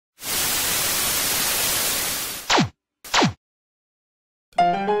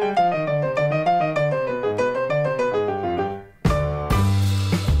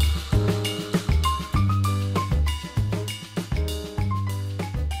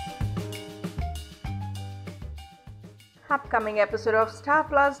Upcoming episode of Star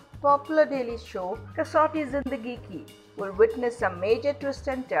Plus popular daily show Kasauti Zindagi Ki will witness a major twist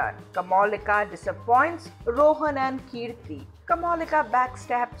and turn. Komolika disappoints Rohan and Kirti. Komolika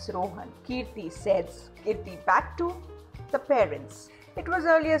backstabs Rohan. Kirti sends Kirti back to the parents. It was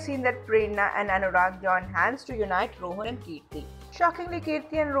earlier seen that Prerna and Anurag joined hands to unite Rohan and Kirti. Shockingly,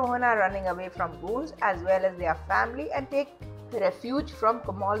 Kirti and Rohan are running away from goons as well as their family and take refuge from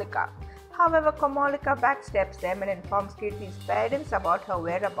Komolika. However, Komolika backstabs them and informs Kirti's parents about her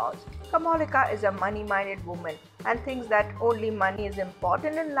whereabouts. Komolika is a money-minded woman and thinks that only money is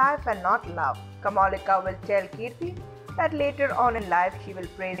important in life and not love. Komolika will tell Kirti that later on in life she will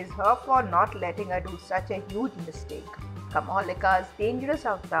praise her for not letting her do such a huge mistake. Komolika's dangerous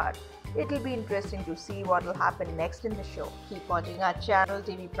avatar. It will be interesting to see what will happen next in the show. Keep watching our channel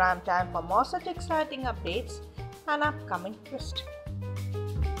TV Prime Time for more such exciting updates and upcoming twists.